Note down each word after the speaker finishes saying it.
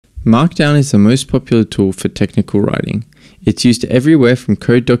Markdown is the most popular tool for technical writing. It's used everywhere from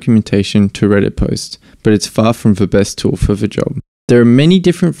code documentation to Reddit posts, but it's far from the best tool for the job. There are many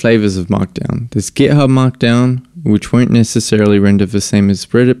different flavors of Markdown. There's GitHub Markdown, which won't necessarily render the same as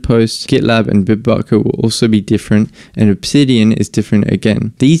Reddit posts. GitLab and Bitbucket will also be different, and Obsidian is different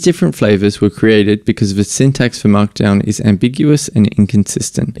again. These different flavors were created because the syntax for Markdown is ambiguous and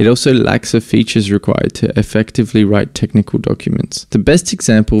inconsistent. It also lacks the features required to effectively write technical documents. The best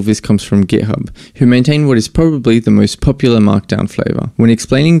example of this comes from GitHub, who maintain what is probably the most popular Markdown flavor. When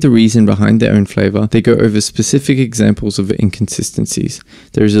explaining the reason behind their own flavor, they go over specific examples of the inconsistencies.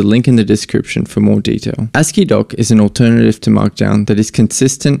 There is a link in the description for more detail. AsciiDoc is an alternative to Markdown that is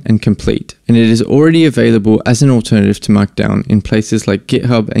consistent and complete, and it is already available as an alternative to Markdown in places like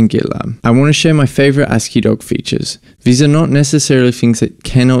GitHub and GitLab. I want to share my favorite AsciiDoc features. These are not necessarily things that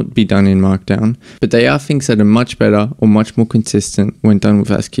cannot be done in Markdown, but they are things that are much better or much more consistent when done with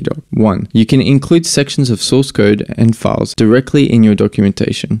AsciiDoc. 1. You can include sections of source code and files directly in your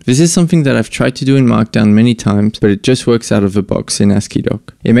documentation. This is something that I've tried to do in Markdown many times, but it just works out of the box in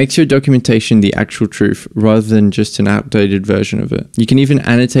AsciiDoc. It makes your documentation the actual truth rather than just an outdated version of it. You can even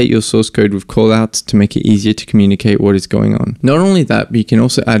annotate your source code with callouts to make it easier to communicate what is going on. Not only that, but you can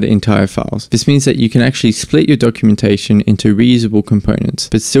also add entire files. This means that you can actually split your documentation into reusable components,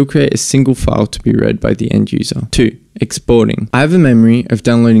 but still create a single file to be read by the end user. 2. Exporting. I have a memory of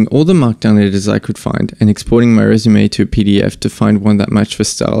downloading all the Markdown editors I could find and exporting my resume to a PDF to find one that matched the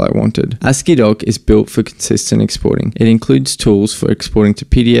style I wanted. AsciiDoc is built for consistent exporting. It includes tools for exporting to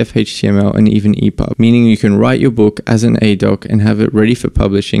PDF, HTML, and even EPUB, meaning you can write your book as an Adoc and have it ready for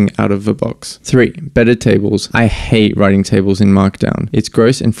publishing out of the box. 3. Better tables. I hate writing tables in Markdown. It's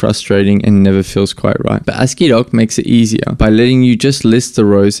gross and frustrating and never feels quite right. But AsciiDoc makes it easier by letting you just list the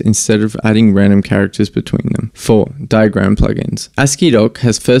rows instead of adding random characters between them. 4. Diagram plugins. AsciiDoc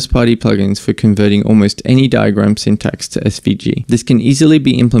has first-party plugins for converting almost any diagram syntax to SVG. This can easily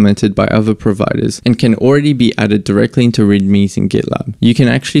be implemented by other providers and can already be added directly into readmes in GitLab. You can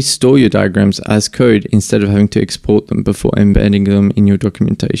actually store your diagrams as code instead of having to export them before embedding them in your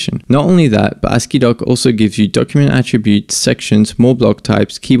documentation. Not only that, but AsciiDoc also gives you document attributes, sections, more block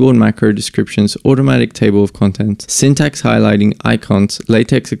types, keyboard macro descriptions, automatic table of contents, syntax highlighting, icons,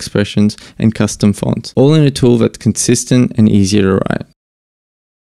 latex expressions, and custom fonts, all in a tool that's consistent and easier to write.